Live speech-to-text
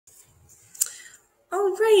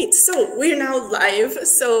All right, so we're now live.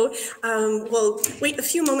 So we'll wait a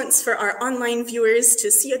few moments for our online viewers to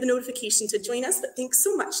see the notification to join us. But thanks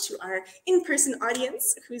so much to our in-person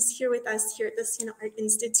audience who's here with us here at the Siena Art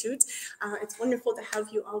Institute. It's wonderful to have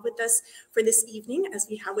you all with us for this evening, as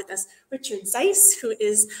we have with us Richard Zeiss, who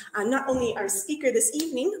is not only our speaker this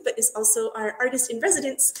evening, but is also our artist in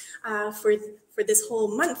residence for this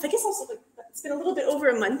whole month. I guess also it's been a little bit over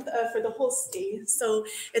a month for the whole stay, so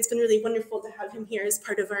it's been really wonderful to have him here as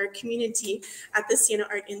part of our community at the Siena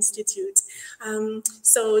Art Institute.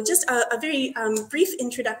 So just a very brief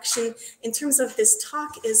introduction in terms of this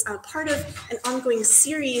talk is part of an ongoing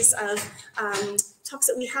series of talks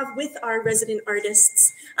that we have with our resident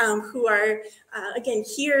artists who are, again,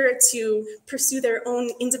 here to pursue their own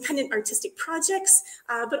independent artistic projects,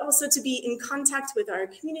 but also to be in contact with our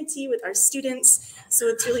community, with our students. So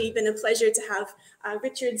it's really been a pleasure to have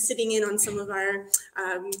Richard sitting in on some of our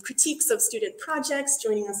critiques of student projects,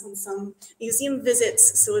 joining us on some museum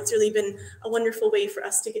visits. So it's really been a wonderful way for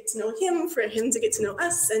us to get to know him, for him to get to know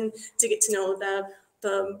us, and to get to know the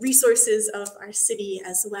resources of our city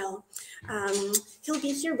as well. He'll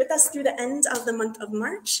be here with us through the end of the month of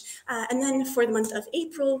March. And then for the month of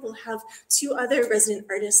April, we'll have two other resident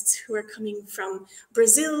artists who are coming from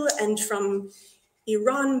Brazil and from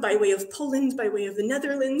Iran by way of Poland, by way of the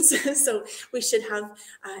Netherlands. So we should have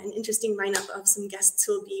an interesting lineup of some guests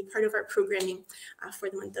who will be part of our programming for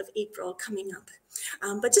the month of April coming up.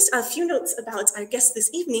 But just a few notes about our guest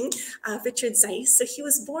this evening, Richard Zeiss. So he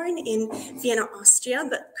was born in Vienna, Austria,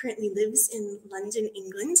 but currently lives in London,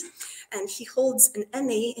 England. And he holds an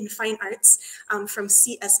MA in Fine Arts from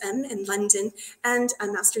CSM in London and a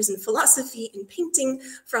Master's in Philosophy in Painting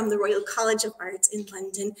from the Royal College of Art in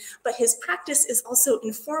London. But his practice is also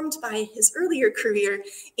informed by his earlier career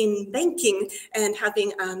in banking and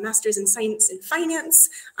having a Master's in Science and Finance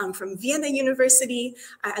from Vienna University,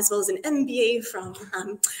 as well as an MBA from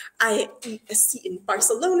IESC in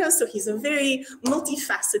Barcelona. So he's a very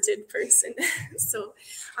multifaceted person. So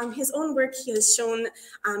his own work he has shown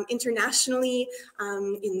internationally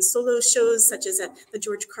in solo shows such as at the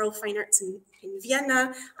Georg Kargl Fine Arts in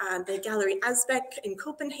Vienna, the Gallery Asbæk in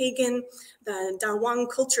Copenhagen, the Wang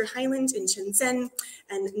Culture Highland in Shenzhen,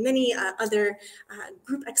 and many other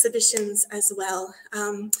group exhibitions as well.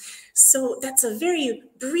 So that's a very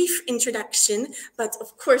brief introduction, but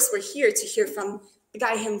of course we're here to hear from the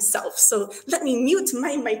guy himself. So let me mute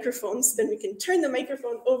my microphone so then we can turn the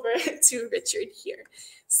microphone over to Richard here.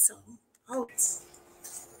 So,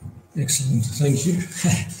 Excellent, thank you.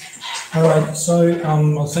 All right, so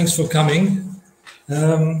well, thanks for coming.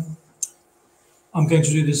 I'm going to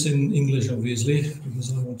do this in English, obviously,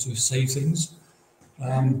 because I want to say things.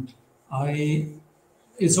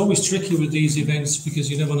 It's always tricky with these events because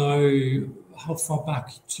you never know how far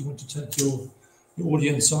back you want to take your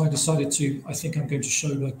audience. So I decided I think I'm going to show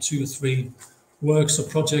like 2 or 3 works or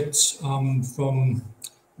projects from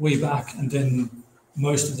way back, and then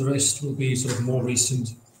most of the rest will be sort of more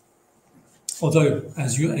recent. Although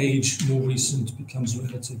as you age, more recent becomes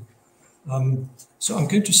relative. So I'm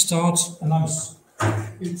going to start, and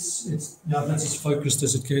it's that's as focused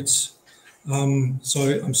as it gets.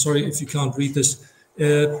 So I'm sorry if you can't read this.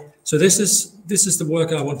 So this is the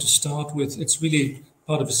work I want to start with. It's really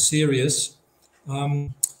part of a series,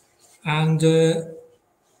 and I'm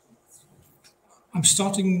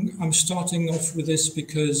starting off with this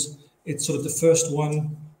because it's sort of the first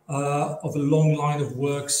one of a long line of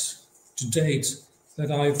works to date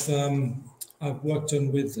that I've worked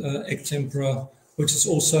on with egg tempera, which is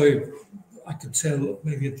also, I could tell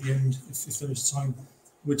maybe at the end if there is time,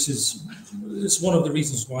 which is it's one of the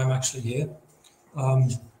reasons why I'm actually here.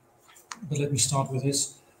 But let me start with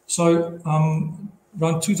this. So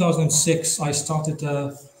around 2006, I started.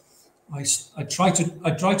 I tried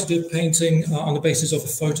to do a painting on the basis of a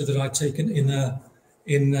photo that I'd taken in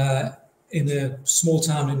a small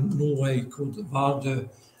town in Norway called Vardø.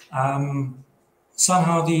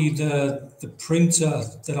 Somehow the printer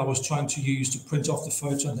that I was trying to use to print off the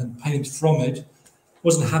photo and then paint from it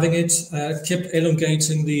wasn't having it. Kept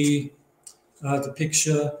elongating the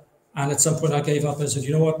picture, and at some point I gave up and said,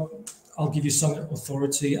 you know what, I'll give you some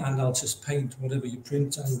authority and I'll just paint whatever you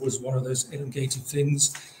print. And it was one of those elongated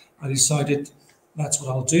things. I decided that's what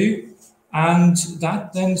I'll do, and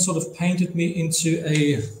that then sort of painted me into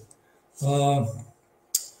a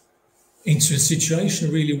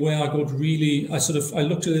situation really where I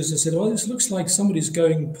looked at this and said, well, this looks like somebody's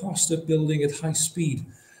going past a building at high speed.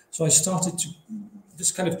 So I started to,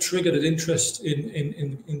 this kind of triggered an interest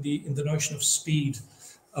in the notion of speed,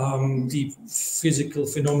 the physical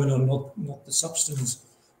phenomenon, not the substance.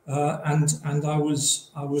 And I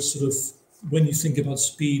was sort of when you think about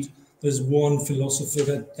speed, there's one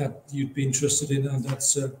philosopher that you'd be interested in, and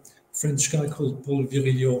that's a French guy called Paul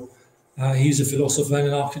Virilio. He's a philosopher and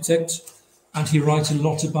an architect, and he writes a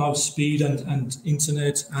lot about speed and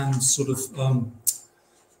internet and sort of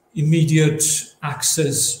immediate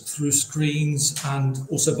access through screens, and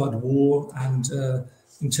also about war and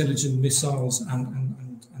intelligent missiles and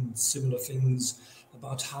similar things,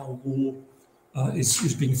 about how war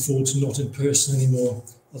is being fought not in person anymore,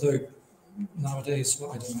 although nowadays,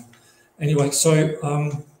 well, I don't know. Anyway, so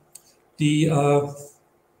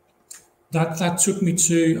that took me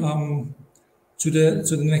to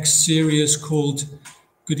the next series called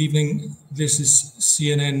 "Good Evening, This is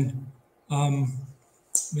CNN."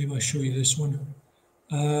 Maybe I'll show you this one.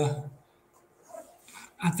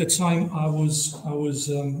 At the time, I was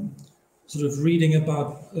sort of reading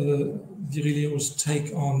about Virilio's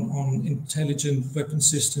take on intelligent weapon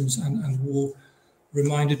systems and war.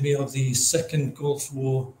 Reminded me of the Second Gulf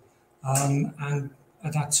War, and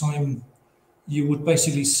at that time, you would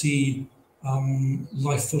basically see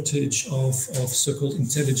live footage of so-called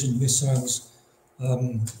intelligent missiles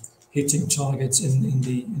hitting targets in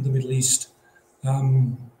the Middle East,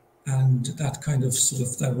 and that kind of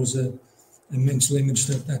that was a mental image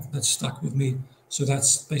that stuck with me. So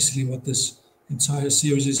that's basically what this entire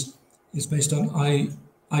series is based on. I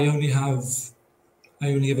only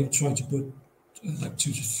ever try to put like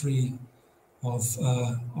 2 to 3 of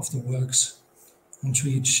the works onto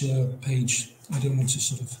each page. I don't want to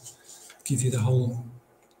sort of give you the whole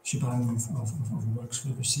shebang of works for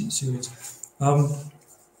the series.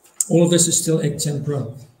 All of this is still egg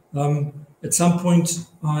tempera. At some point,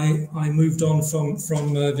 I moved on from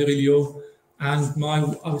Virilio, and I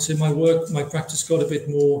would say my practice got a bit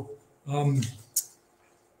more, I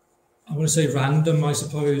want to say random, I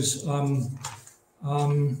suppose.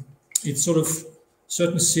 It's sort of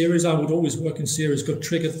certain series, I would always work in series, got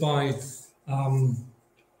triggered by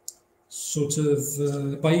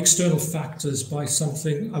by external factors, by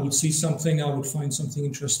something. I would see something, I would find something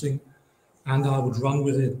interesting, and I would run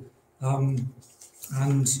with it.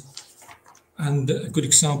 And a good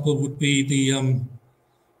example would be the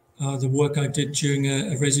work I did during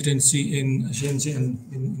a residency in Shenzhen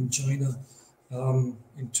in China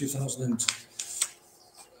in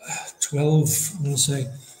 2012, I want to say.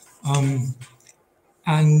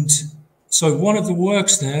 And so one of the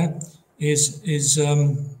works there is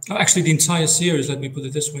actually the entire series, let me put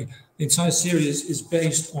it this way, the entire series is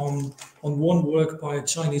based on one work by a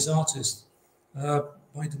Chinese artist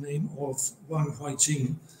by the name of Wang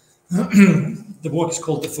Jing. The work is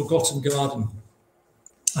called The Forgotten Garden.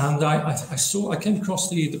 And I came across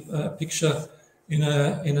the picture in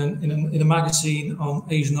a magazine on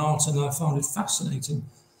Asian art, and I found it fascinating.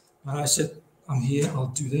 And I said, I'm here, I'll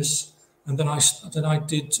do this. And then I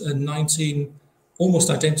did 19 almost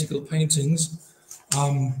identical paintings,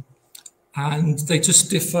 and they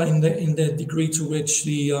just differ in the degree to which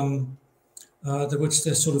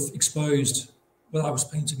they're sort of exposed. Well, I was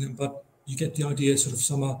painting them, but you get the idea. Sort of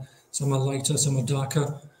some are lighter, some are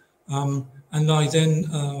darker, and I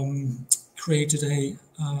then created an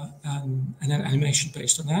animation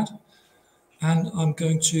based on that, and I'm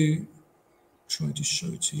going to try to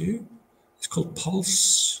show it to you. It's called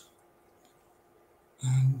Pulse.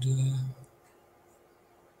 And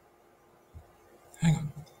hang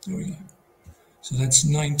on, there we go. So that's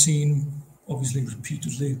 19, obviously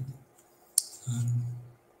repeatedly.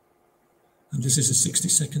 And this is a 60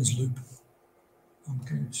 seconds loop. I'm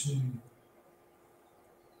going to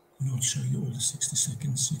not show you all the 60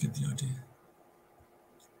 seconds, you get the idea.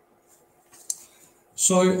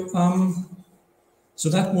 So, so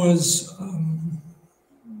that was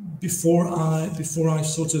before I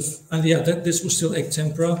sort of, and yeah, this was still egg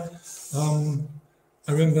tempera.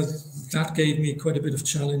 I remember that gave me quite a bit of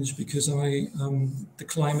challenge because the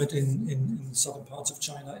climate in the southern parts of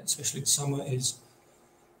China, especially in summer, is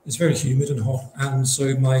very humid and hot, and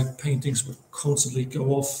so my paintings would constantly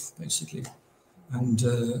go off basically and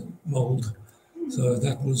mold. So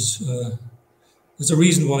that was there's a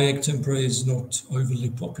reason why egg tempera is not overly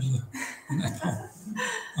popular in that part.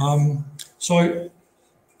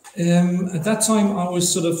 At that time, I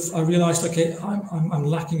realized, okay, I'm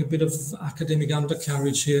lacking a bit of academic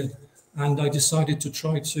undercarriage here, and I decided to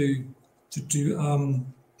try to do.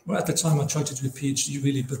 Well, at the time, I tried to do a PhD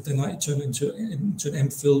really, but then I turned into an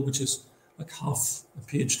MPhil, which is like half a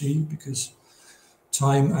PhD because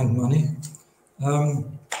time and money.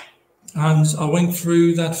 And I went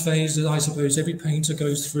through that phase that I suppose every painter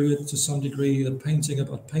goes through it to some degree, the painting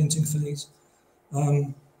about painting phase.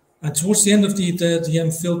 And towards the end of the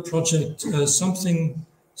MPhil project, something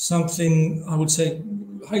I would say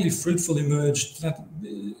highly fruitful emerged that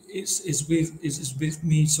is with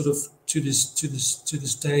me sort of to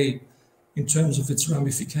this day in terms of its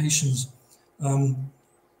ramifications. I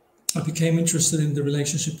became interested in the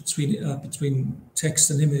relationship between text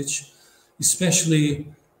and image, especially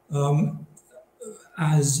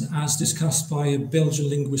as discussed by a Belgian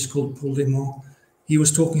linguist called Paul Lemont. He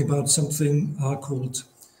was talking about something called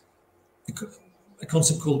a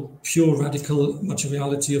concept called pure radical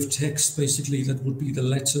materiality of text, basically that would be the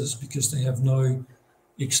letters, because they have no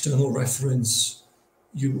external reference.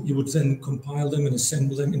 You would then compile them and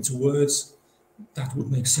assemble them into words. That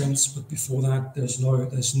would make sense, but before that, there's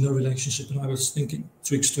no relationship. And I was thinking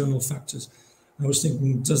to external factors. I was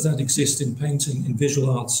thinking, does that exist in painting, in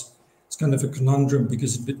visual arts? It's kind of a conundrum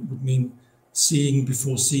because it would mean seeing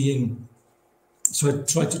before seeing. So I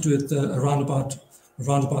tried to do it a roundabout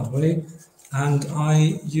way, and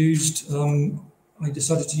I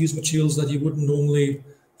decided to use materials that you wouldn't normally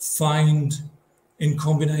find in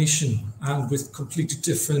combination and with completely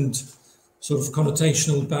different sort of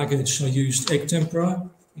connotational baggage. I used egg tempera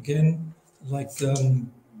again, like you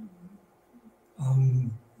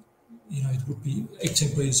know, it would be egg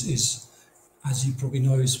tempera is as you probably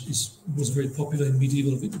know was very popular in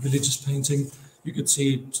medieval religious painting. You could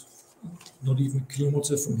see it not even a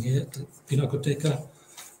kilometer from here at the Pinacoteca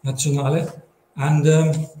Nazionale, and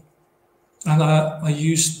I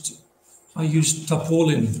used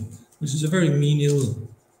tarpaulin, which is a very menial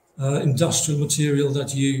industrial material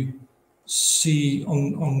that you see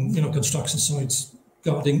on construction sites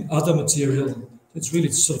guarding other material. It's really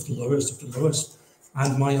sort of the lowest of the lowest.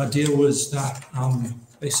 And my idea was that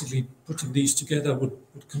basically putting these together would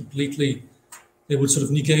completely, they would sort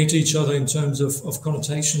of negate each other in terms of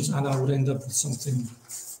connotations, and I would end up with something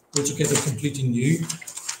altogether completely new.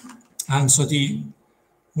 And so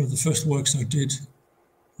one of the first works I did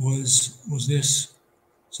was this.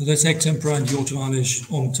 So that's egg tempera and yacht varnish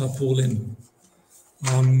on tarpaulin.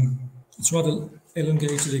 It's rather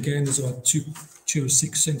elongated again. It's about 2 or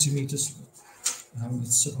 6 centimeters.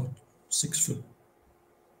 It's about 6'9".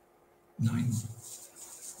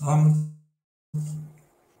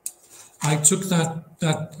 I took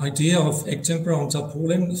that idea of egg tempera on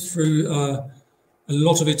tarpaulin through a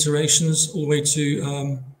lot of iterations, all the way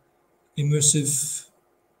to immersive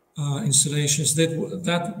installations.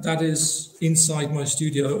 That is inside my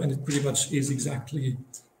studio, and it pretty much is exactly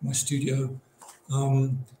my studio.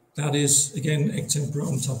 That is again egg tempera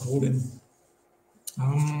on tarpaulin.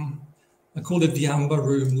 I call it the amber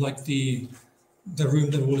room, like the room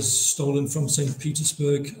that was stolen from St.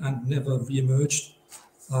 Petersburg and never re-emerged,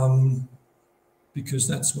 because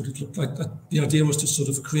that's what it looked like. The idea was to sort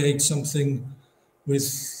of create something with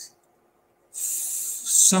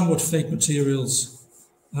somewhat fake materials.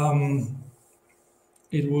 I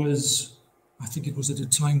think it was at a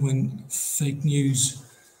time when fake news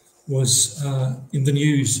was in the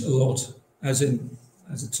news a lot, as a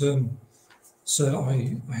term. So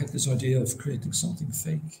I had this idea of creating something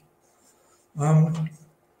fake.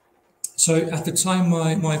 So at the time,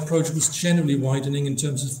 my approach was generally widening in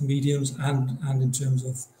terms of mediums and in terms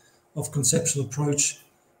of conceptual approach.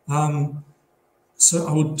 So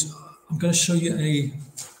I'm going to show you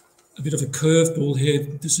a bit of a curveball here.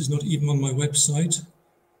 This is not even on my website.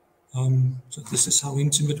 So this is how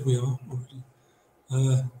intimate we are already.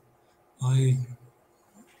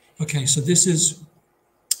 Okay, so this is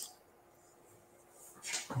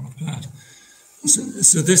not bad.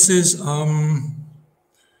 So this is, I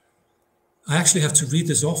actually have to read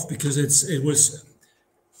this off because this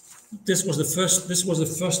was the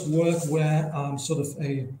first work where sort of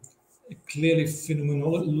a clearly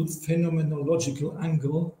phenomenological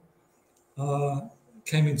angle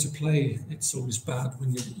came into play. It's always bad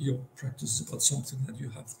when your practice is about something that you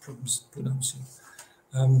have problems pronouncing.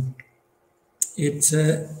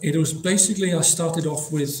 It was basically, I started off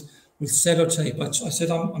with sellotape. I said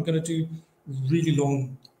I'm going to do really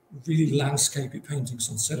long, really landscapey paintings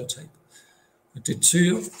on sellotape. I did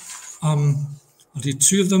two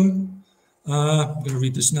of them. I'm going to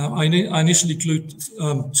read this now. I initially glued 2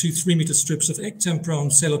 3-meter strips of egg tempera on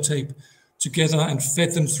sellotape together and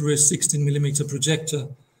fed them through a 16mm projector,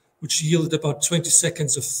 which yielded about 20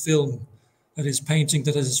 seconds of film, that is painting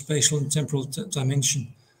that has a spatial and temporal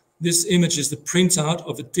dimension. This image is the printout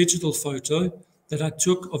of a digital photo that I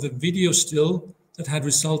took of a video still that had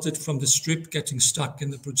resulted from the strip getting stuck in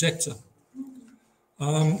the projector.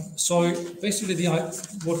 So basically,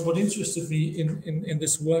 what interested me in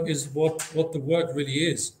this work is what the work really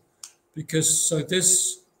is, because so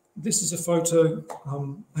this is a photo.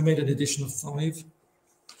 I made an edition of 5,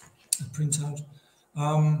 a printout,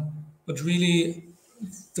 but really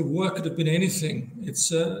the work could have been anything.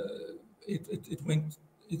 It's it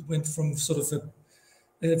went from sort of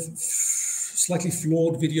a slightly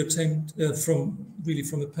flawed video attempt from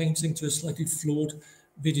a painting to a slightly flawed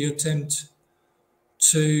video attempt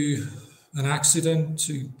to an accident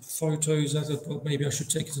to photos. I thought, well, maybe I should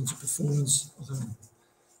take it into performance, although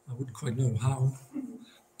I wouldn't quite know how.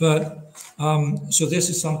 But so this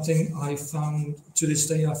is something I found, to this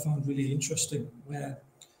day, I found really interesting, where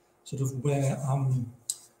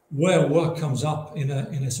work comes up in a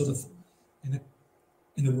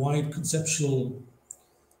wide conceptual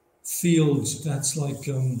field that's like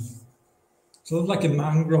sort of like a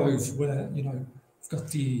mangrove, where you've got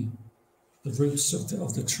the roots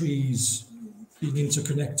of the trees being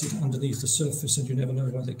interconnected underneath the surface, and you never know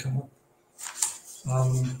where they come up.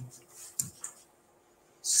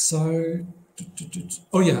 So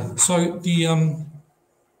the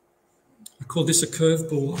I call this a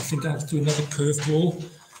curveball. I think I have to do another curveball.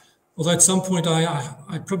 Although at some point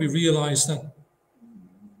I probably realized that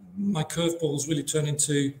my curveballs really turn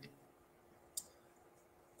into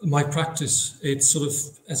my practice. It's sort of,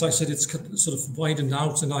 as I said, it's sort of widened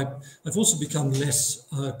out, and I've also become less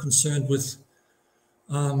concerned with,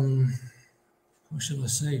 how shall I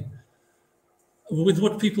say, with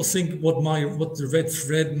what people think, what the red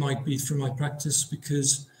thread might be from my practice,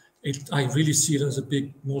 because I really see it as a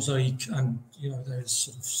big mosaic, and there's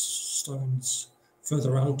sort of stones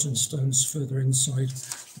further out and stones further inside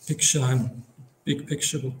the picture, and big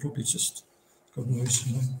picture will probably just, God knows,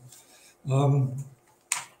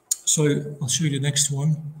 So I'll show you the next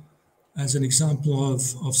one as an example of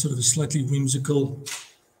sort of a slightly whimsical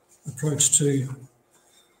approach to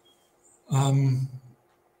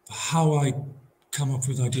how I come up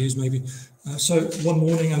with ideas, maybe. So one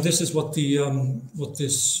morning, and this is what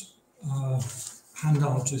this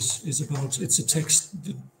handout is about. It's a text.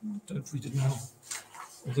 Don't read it now,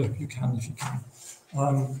 although you can if you can.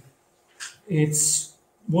 It's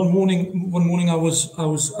one morning. I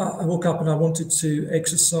woke up and I wanted to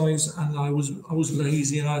exercise, and I was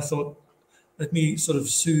lazy, and I thought, let me sort of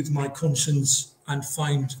soothe my conscience and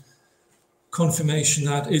find confirmation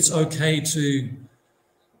that it's okay to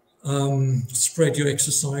spread your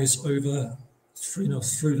exercise over through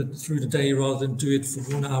the day rather than do it for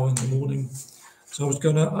 1 hour in the morning. So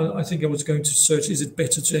I think I was going to search, is it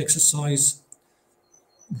better to exercise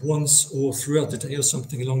once or throughout the day or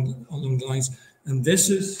something along the lines? And this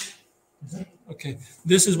is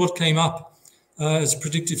what came up as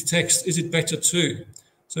predictive text. Is it better to?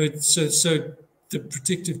 So the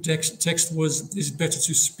predictive text was, is it better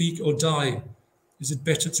to speak or die? Is it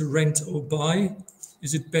better to rent or buy?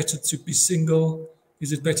 Is it better to be single?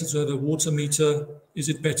 Is it better to have a water meter? Is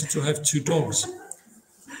it better to have 2 dogs?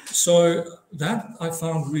 So that I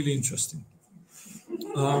found really interesting.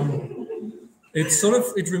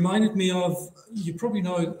 It reminded me of, you probably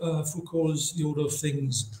know Foucault's The Order of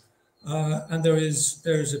Things, and there is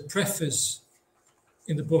a preface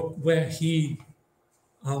in the book where he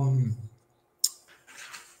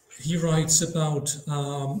writes about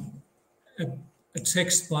a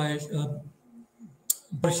text by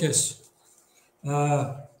Borges,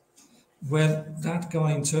 where that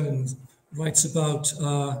guy in turn writes about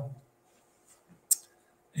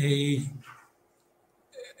an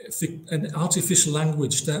artificial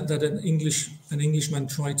language that an Englishman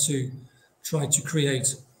tried to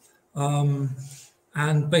create,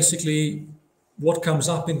 and basically what comes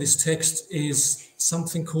up in this text is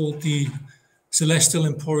something called the Celestial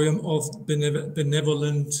Emporium of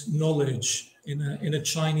Benevolent Knowledge in a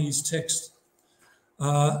Chinese text.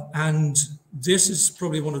 And this is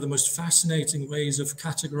probably one of the most fascinating ways of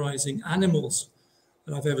categorizing animals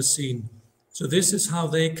that I've ever seen. So this is how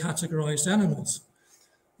they categorized animals.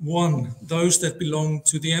 1, those that belong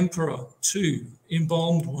to the emperor. 2,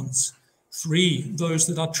 embalmed ones. 3, those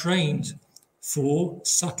that are trained. 4,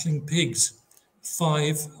 suckling pigs.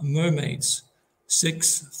 5, mermaids.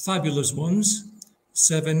 6, fabulous ones.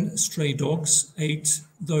 7, stray dogs. 8,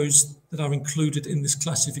 those that are included in this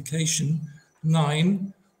classification.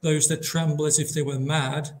 9, those that tremble as if they were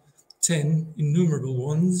mad. 10, innumerable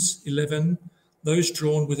ones. 11, those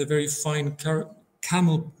drawn with a very fine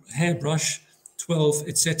camel hairbrush. 12,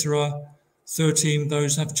 etc. 13,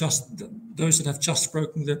 those that have just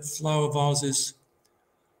broken the flower vases.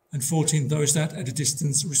 And 14, those that at a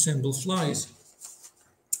distance resemble flies.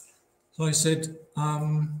 So I said,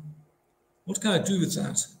 what can I do with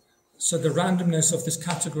that? So the randomness of this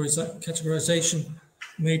categorization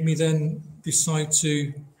made me then decide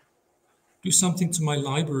to do something to my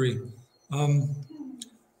library.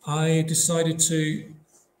 I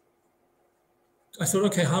thought,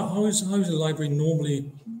 okay, how is a library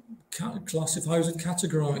normally classify, how is it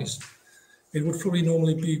categorized? It would probably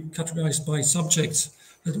normally be categorized by subject.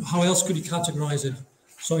 How else could you categorize it?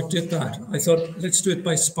 So I did that. I thought, let's do it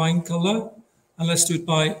by spine color, and let's do it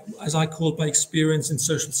by, as I call it, by experience in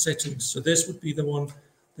social settings. So this would be the one,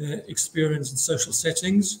 the experience in social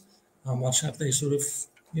settings. How much have they sort of,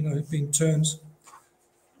 been turned,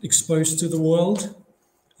 exposed to the world?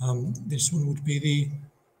 This one would be the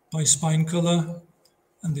by spine color,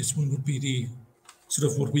 and this one would be the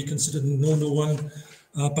sort of what we consider the normal one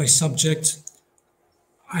by subject.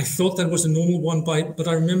 I thought that was a normal one, but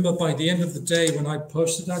I remember by the end of the day when I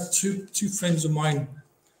posted that, two friends of mine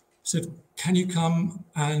said, "Can you come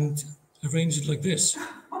and arrange it like this?"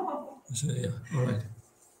 I said, "Yeah, all right.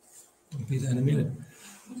 I'll be there in a minute."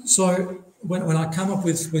 So when I come up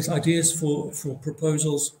with ideas for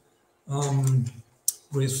proposals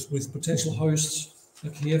with potential hosts,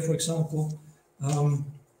 like here, for example,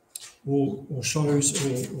 or shows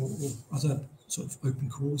or other sort of open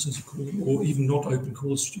calls, as you call them, or even not open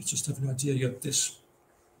calls, you just have an idea, yeah, this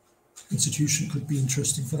institution could be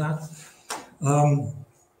interesting for that.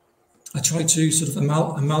 I try to sort of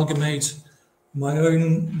amalgamate my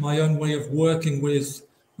own way of working with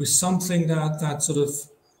something that sort of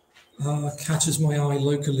catches my eye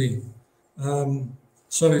locally.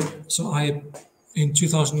 So I, in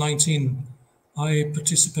 2019, I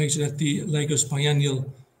participated at the Lagos Biennial,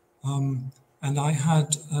 and I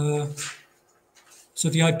had. So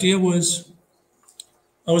the idea was,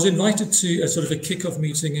 I was invited to a sort of a kick-off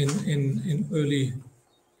meeting in early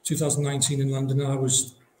 2019 in London. I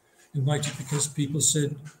was invited because people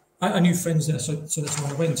said, I knew friends there, so that's why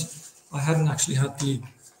I went. I hadn't actually had the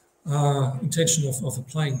intention of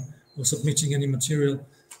applying or submitting any material.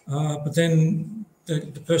 But then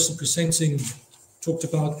the person presenting talked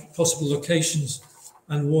about possible locations,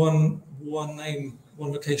 and one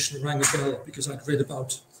location rang a bell because I'd read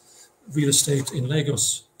about real estate in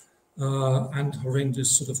Lagos and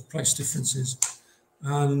horrendous sort of price differences,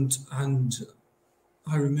 and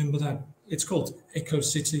I remember that it's called Echo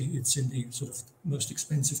City. It's in the sort of most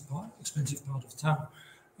expensive part of town,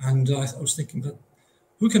 and I was thinking that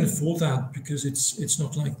who can afford that, because it's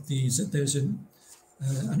not like there's an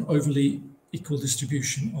overly equal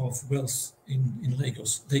distribution of wealth in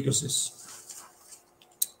Lagos. Lagos is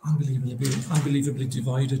unbelievably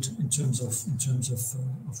divided in terms of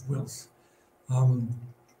wealth,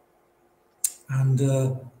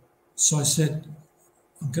 so I said,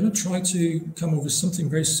 I'm going to try to come up with something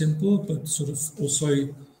very simple, but sort of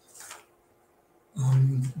also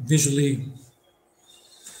visually,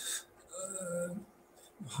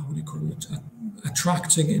 how would you call it,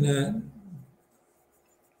 attracting in a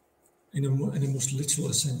most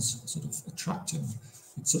literal sense, sort of attracting.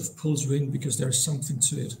 It sort of pulls you in because there is something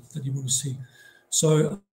to it that you want to see.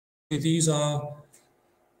 So these are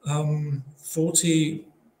 40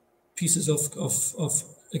 pieces of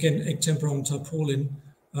again, egg tempera tarpaulin,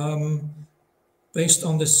 based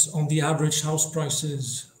on the average house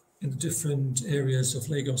prices in the different areas of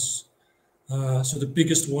Lagos. So the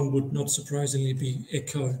biggest one would not surprisingly be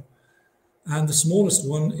Echo, and the smallest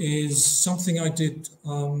one is something I did.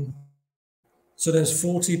 So there's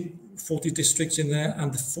 40 districts in there,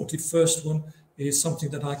 and the 41st one is something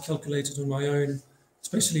that I calculated on my own.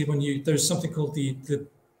 Especially when there's something called the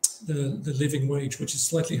living wage, which is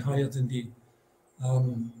slightly higher than the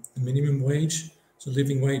minimum wage. So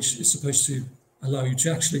living wage is supposed to allow you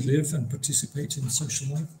to actually live and participate in social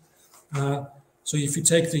life. So if you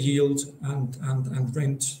take the yield and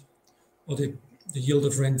rent, or the yield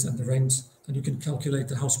of rent and the rent, then you can calculate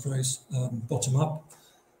the house price bottom up.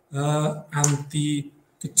 And the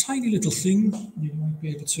tiny little thing you might be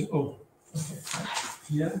able to, okay,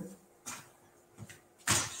 here.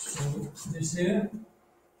 So this here,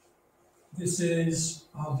 this is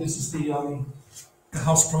the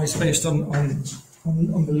house price based on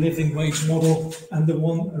the living wage model, and the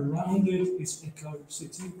one around it is Echo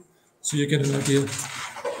City. So you get an idea of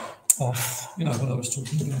what I was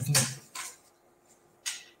talking about there.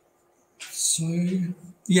 So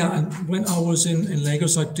yeah, and when I was in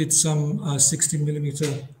Lagos, I did some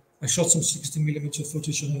 16mm. I shot some 16mm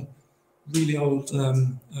footage on a really old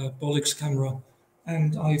Bolex camera,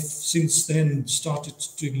 and I've since then started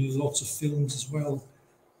doing lots of films as well.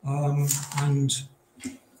 And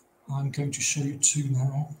I'm going to show you two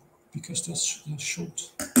now because they're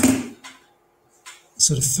short.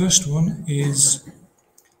 So the first one is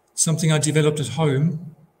something I developed at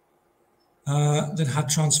home that had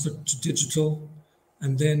transferred to digital,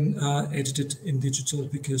 and then edited in digital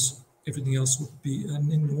because everything else would be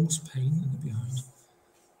an enormous pain in the behind.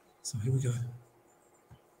 So here we go.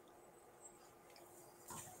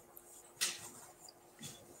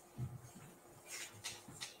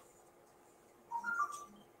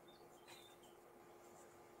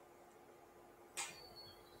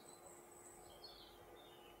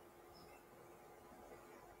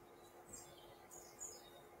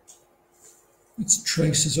 It's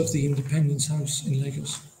traces of the Independence House in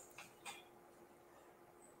Lagos.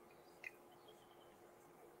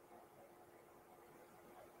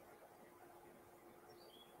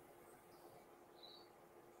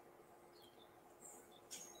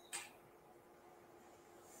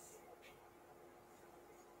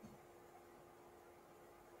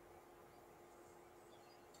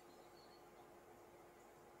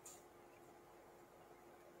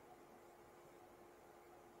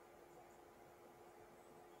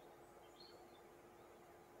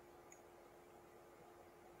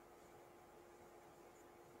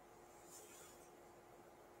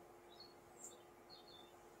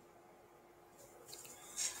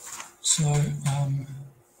 So,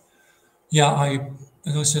 yeah,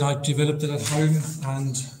 as I said, I developed it at home,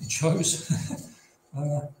 and it shows.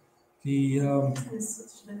 Oh,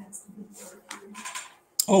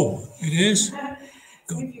 it is?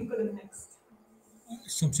 If you go to the next.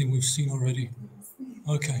 Something we've seen already.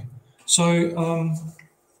 Okay, so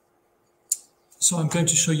so I'm going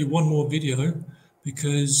to show you one more video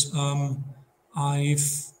because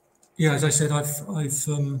as I said, I've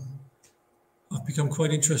become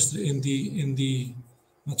quite interested in the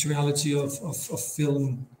materiality of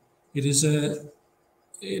film. It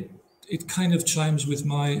kind of chimes with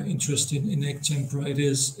my interest in egg tempera.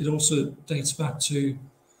 It also dates back to,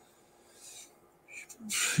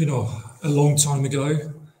 you know, a long time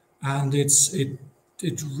ago, and it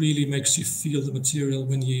really makes you feel the material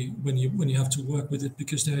when you have to work with it,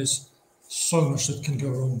 because there's so much that can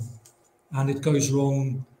go wrong, and it goes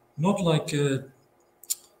wrong not like a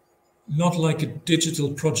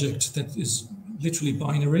digital project that is literally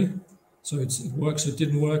binary, so it works or it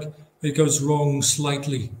didn't work. It goes wrong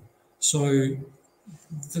slightly. So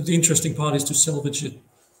the interesting part is to salvage it,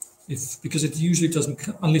 because it usually doesn't,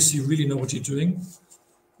 unless you really know what you're doing.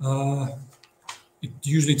 It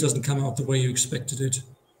usually doesn't come out the way you expected it.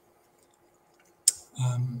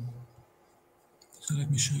 So let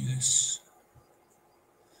me show you this.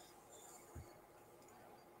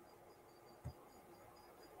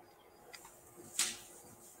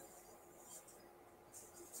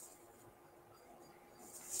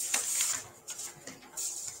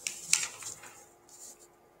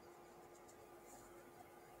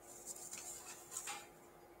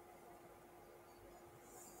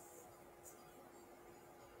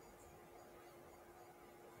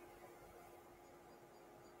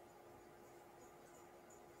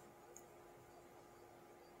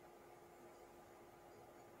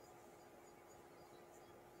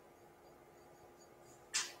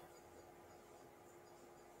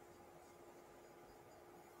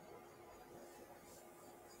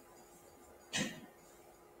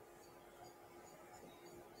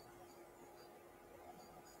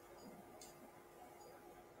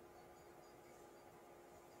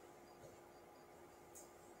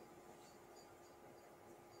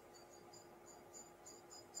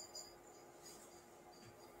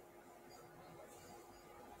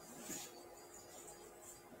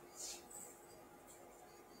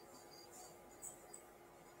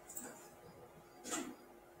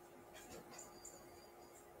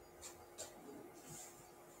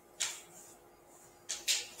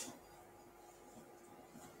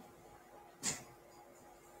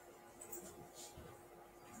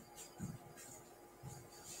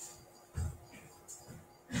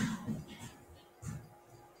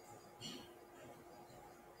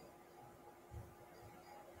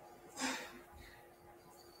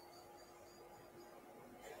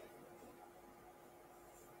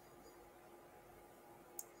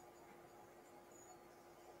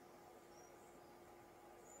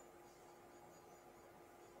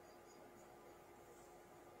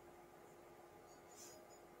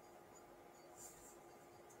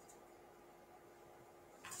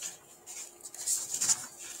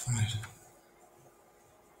 Right.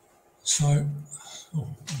 So, oh,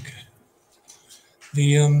 okay.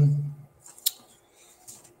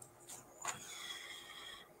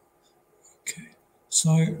 Okay.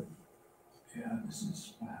 So, yeah, this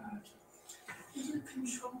is bad. I'm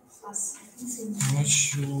not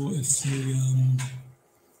sure if the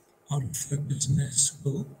autofocusness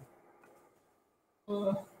will.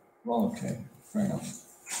 Well, okay, fair enough.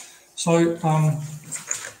 So,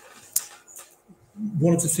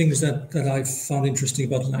 one of the things that I've found interesting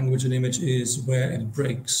about language and image is where it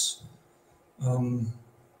breaks.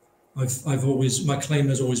 I've always, my claim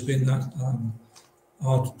has always been that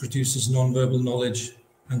art produces non-verbal knowledge.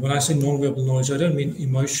 And when I say non-verbal knowledge, I don't mean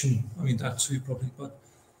emotion. I mean that too, probably. But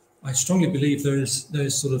I strongly believe there is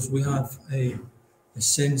sort of, we have a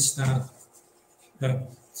sense that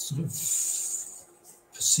sort of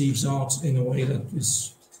perceives art in a way that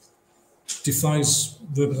is defies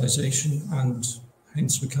verbalization, and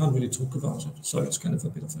hence we can't really talk about it. So it's kind of a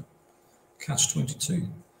bit of a catch-22.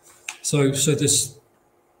 So this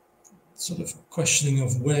sort of questioning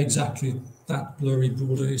of where exactly that blurry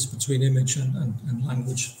border is between image and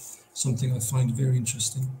language, something I find very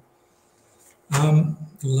interesting. The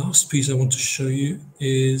last piece I want to show you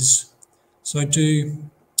is, so I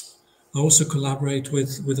also collaborate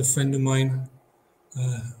with a friend of mine.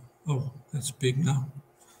 Oh, that's big now.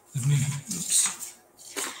 Let me, oops.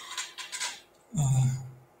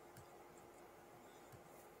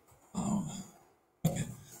 Okay.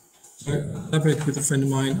 So I collaborate with a friend of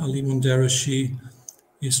mine, Arlene Wandera. She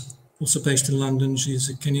is also based in London. She's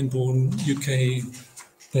a Kenyan-born,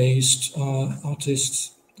 UK-based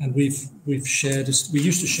artist, and we've shared this. We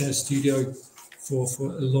used to share a studio for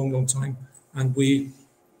a long time, and we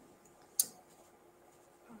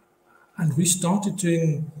started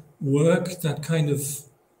doing work that kind of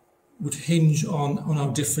would hinge on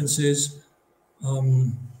our differences,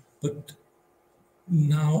 but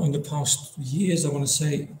now in the past years, I want to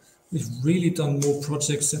say we've really done more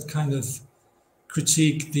projects that kind of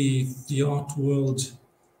critique the art world,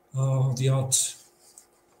 the art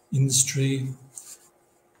industry,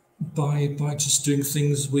 by just doing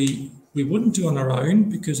things we wouldn't do on our own,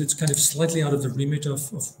 because it's kind of slightly out of the remit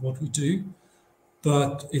of what we do,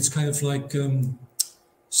 but it's kind of like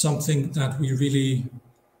something that we really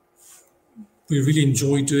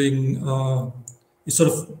enjoy doing. It's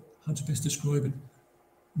sort of, how to best describe it,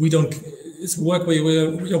 it's work where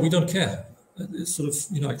we don't care. It's sort of,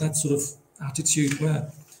 that sort of attitude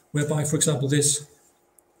whereby, for example, this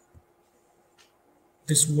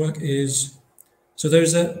work is, so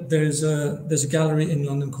there's a gallery in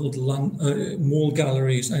London called Mall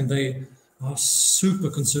Galleries, and they are super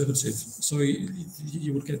conservative. So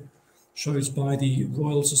you would get shows by the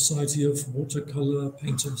Royal Society of Watercolor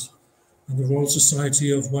Painters, and the Royal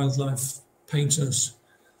Society of Wildlife Painters,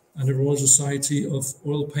 and the Royal Society of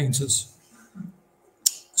Oil Painters.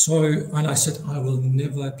 So, and I said, I will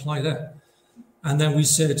never apply that. And then we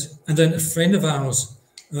said, and then a friend of ours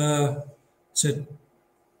said,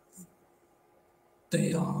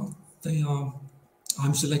 they are,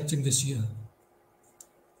 I'm selecting this year.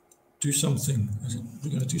 Do something. I said, we're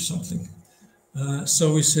going to do something.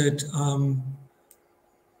 So we said,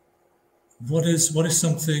 what is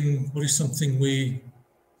something we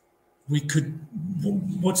could,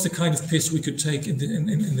 what's the kind of piss we could take in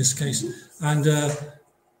this case? And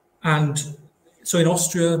so in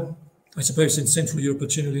Austria, I suppose in Central Europe, but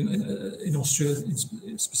generally in Austria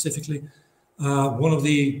specifically, one of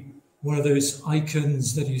those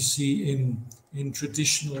icons that you see in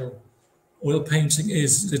traditional oil painting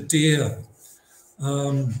is the deer.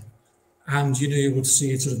 And you would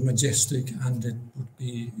see it sort of majestic, and it would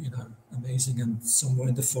be amazing, and somewhere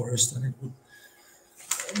in the forest, and it would,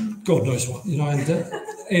 God knows what, and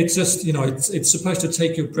it's just, it's supposed to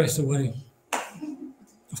take your breath away.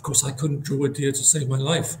 Of course, I couldn't draw a deer to save my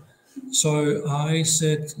life. So I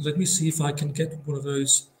said, let me see if I can get one of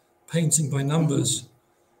those painting by numbers,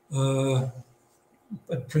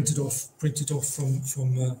 printed off from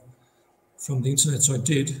the internet. So I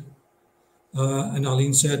did. And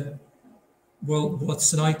Arlene said, well,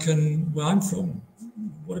 what's an icon where I'm from?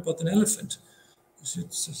 What about an elephant? I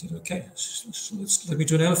said, okay, so let me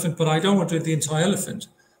do an elephant, but I don't want to do the entire elephant.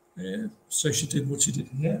 So she did what she did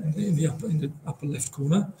here in the upper left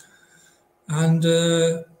corner, and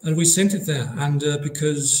we sent it there. And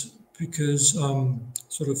because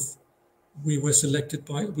sort of we were selected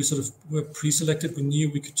by, we sort of were pre-selected, we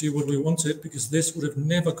knew we could do what we wanted, because this would have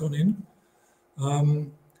never gone in.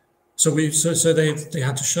 So they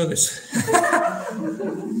had to show this.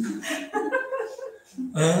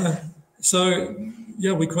 So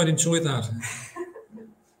yeah, we quite enjoyed that.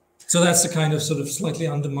 So that's the kind of sort of slightly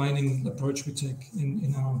undermining approach we take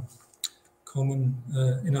in our common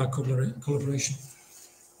collaboration.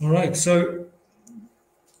 All right. So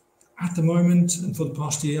at the moment, and for the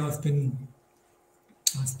past year, I've been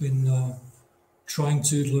trying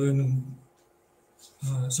to learn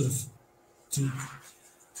sort of to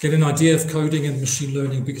get an idea of coding and machine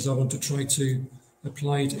learning, because I want to try to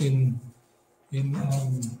apply it in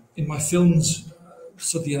my films.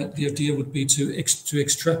 So the idea would be to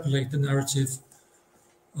extrapolate the narrative,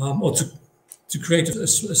 or to create a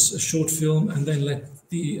short film and then let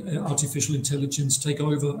the artificial intelligence take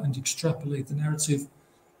over and extrapolate the narrative.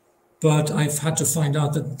 But I've had to find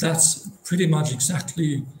out that that's pretty much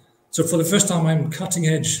exactly. So for the first time, I'm cutting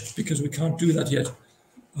edge, because we can't do that yet.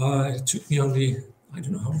 It took me only, I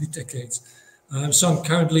don't know how many decades. So I'm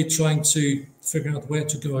currently trying to figure out where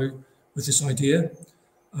to go with this idea.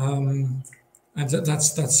 And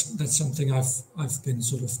that's something I've been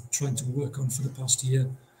sort of trying to work on for the past year.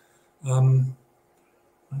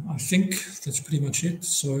 I think that's pretty much it.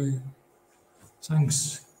 So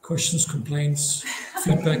thanks. Questions, complaints,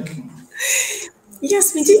 feedback?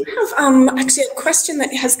 Yes, we do have actually a question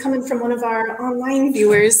that has come in from one of our online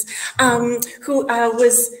viewers who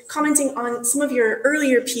was commenting on some of your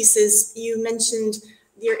earlier pieces. You mentioned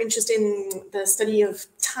your interest in the study of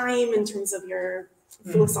time in terms of your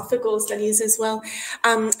philosophical studies as well.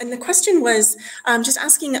 And the question was just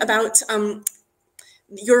asking about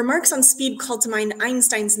your remarks on speed called to mind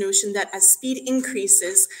Einstein's notion that as speed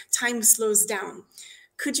increases, time slows down.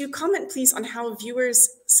 Could you comment, please, on how viewers'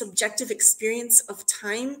 subjective experience of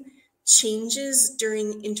time changes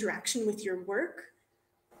during interaction with your work?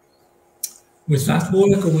 With that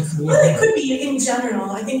work or with work? Well, it could be in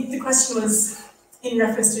general. I think the question was in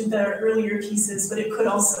reference to the earlier pieces, but it could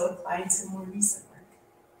also apply to more recent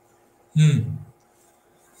work.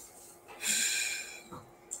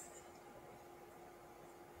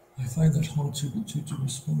 I find that hard to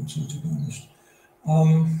respond to be honest.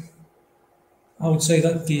 I would say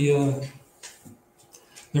that the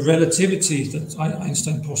relativity that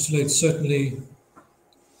Einstein postulates certainly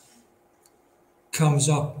comes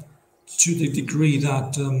up to the degree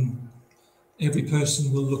that every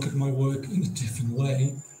person will look at my work in a different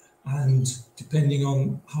way, and depending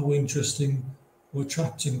on how interesting or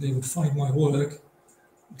attracting they would find my work,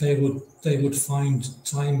 they would find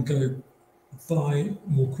time go by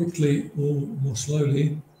more quickly or more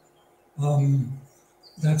slowly.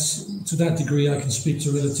 That's to that degree I can speak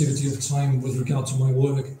to relativity of time with regard to my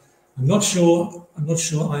work. I'm not sure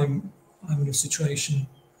I'm in a situation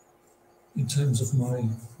in terms of my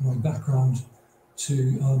background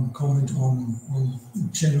to comment on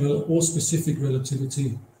general or specific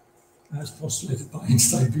relativity as postulated by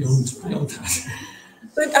Einstein beyond that.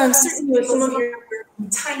 But certainly with some of your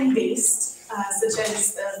time-based, such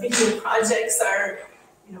as the video projects are,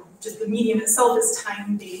 just the medium itself is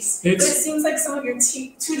time-based. But it seems like some of your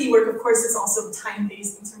 2D work, of course, is also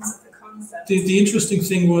time-based in terms of the concept. The interesting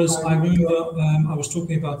thing was, I remember I was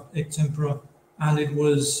talking about egg tempera,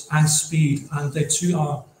 and speed, and they two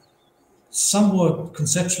are somewhat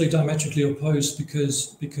conceptually diametrically opposed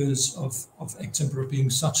because of egg tempera being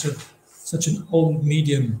such an old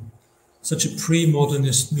medium, such a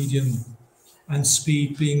pre-modernist medium, and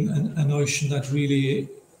speed being a notion that really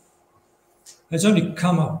has only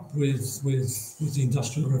come up with the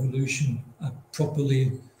Industrial Revolution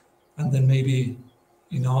properly, and then maybe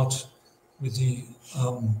in art with the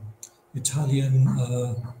Italian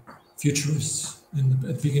futurists in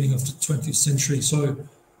the beginning of the 20th century. So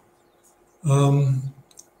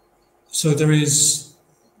there is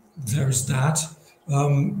that.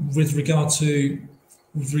 With regard to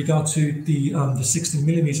the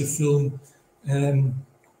 16mm film.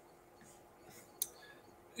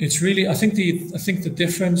 It's really, I think the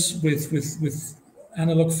difference with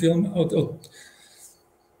analog film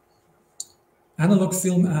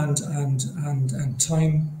and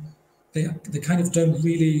time, they kind of don't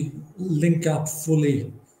really link up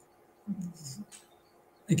fully.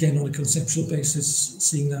 Again, on a conceptual basis,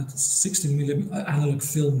 seeing that 16mm analog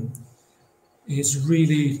film is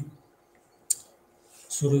really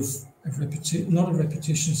sort of not a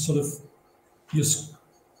repetition, sort of just.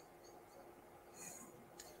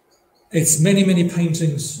 It's many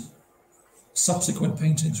paintings, subsequent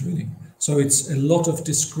paintings, really. So it's a lot of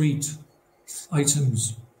discrete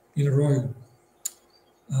items in a row.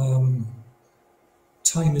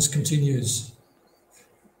 Time is continuous,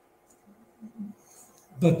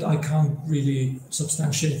 but I can't really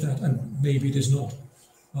substantiate that, and maybe it is not.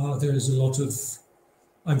 There is a lot of.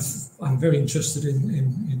 I'm very interested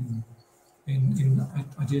in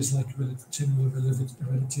ideas like general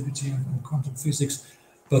relativity and quantum physics.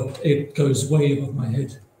 But it goes way above my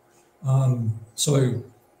head. So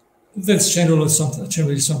that's generally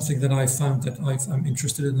something that I found that I'm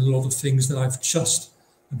interested in a lot of things that I'm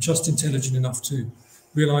just intelligent enough to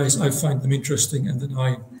realize I find them interesting, and then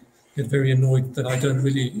I get very annoyed that I don't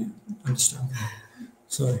really understand them.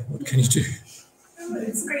 So what can you do?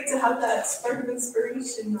 It's great to have that spark of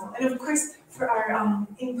inspiration, and of course for our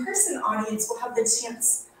in-person audience, we'll have the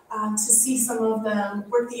chance to see some of the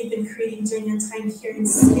work that you've been creating during your time here in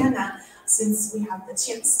Siena, since we have the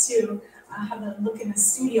chance to have a look in the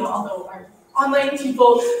studio, although our online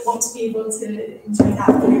people won't be able to enjoy that.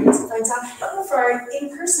 But for our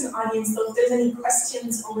in-person audience, though, if there's any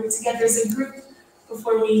questions or we're together as a group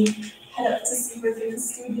before we head up to see what's in the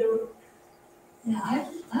studio. Yeah,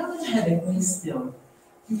 I would have a question.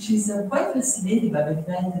 which is quite fascinating by the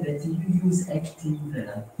fact that you use active,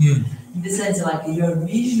 in the sense like your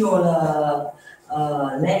visual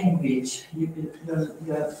language, your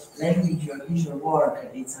language, your visual work,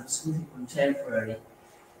 it's absolutely contemporary.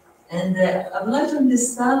 And I would like to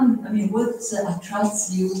understand, I mean, what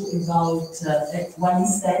attracts you about one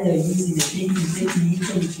instead of using the painting technique,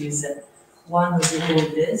 which is one of the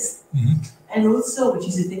oldest, and also which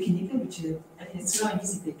is a technique which is, I mean, it's not an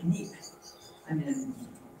easy technique. I mean,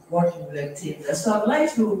 working with active. So I would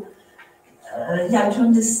like to, yeah, to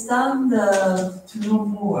understand, to know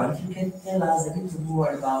more. If you can tell us a little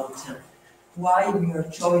more about why your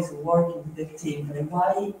choice of working with active and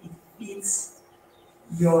why it fits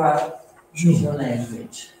your visual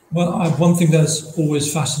language. Well, one thing that's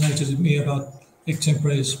always fascinated me about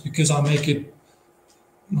extemporary is because I make it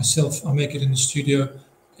myself, I make it in the studio.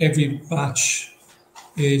 Every batch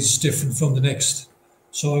is different from the next.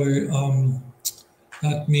 So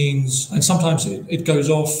that means, and sometimes it goes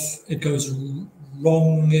off, it goes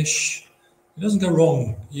wrongish. It doesn't go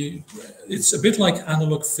wrong. It's a bit like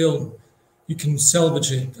analog film. You can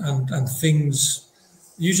salvage it and things.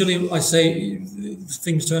 Usually I say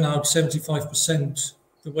things turn out 75%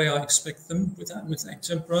 the way I expect them with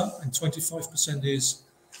extempora, and 25% is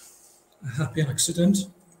a happy accident.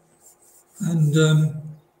 And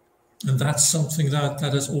that's something that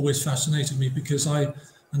has always fascinated me, because I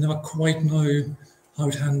never quite know how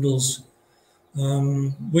it handles,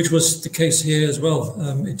 which was the case here as well.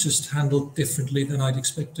 It just handled differently than I'd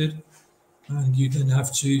expected, and you then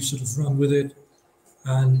have to sort of run with it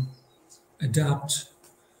and adapt.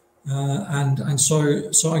 And so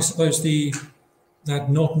I suppose that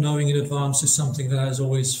not knowing in advance is something that has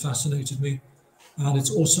always fascinated me, and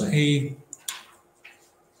it's also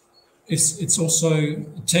it's also,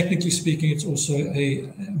 technically speaking, it's also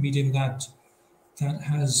a medium that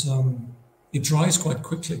has it dries quite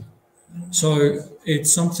quickly. So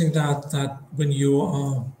it's something that when you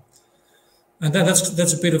are, and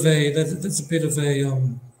that's a bit of a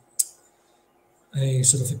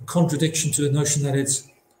sort of a contradiction to the notion that it's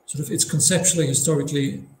conceptually,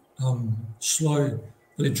 historically slow,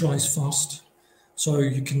 but it dries fast. So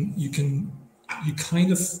you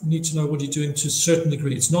kind of need to know what you're doing to a certain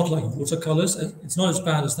degree. It's not like watercolors. It's not as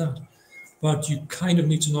bad as that, but you kind of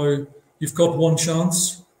need to know you've got one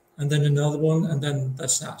chance and then another one, and then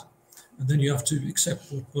that's that. And then you have to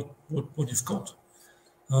accept what you've got,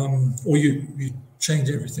 or you change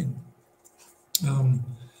everything. And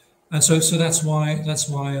so that's why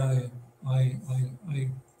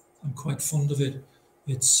I'm quite fond of it.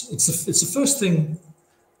 It's the first thing.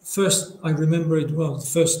 First, I remember it well. The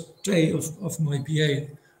first day of my BA,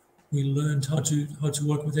 we learned how to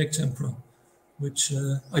work with extempora, which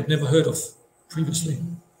I'd never heard of previously.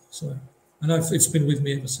 So, and it's been with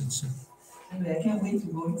me ever since. Anyway, I can't wait to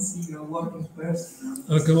go and see your work in person.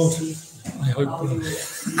 Oh God, I hope.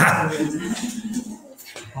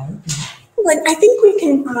 Well, I think we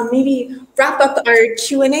can maybe wrap up our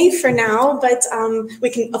Q&A for now, but we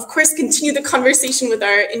can, of course, continue the conversation with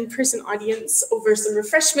our in-person audience over some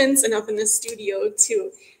refreshments and up in the studio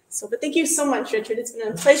too. So, but thank you so much, Richard. It's been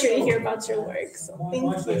a pleasure to hear about your work. So, thank you.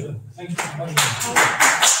 My pleasure. Thank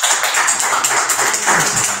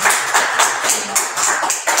you.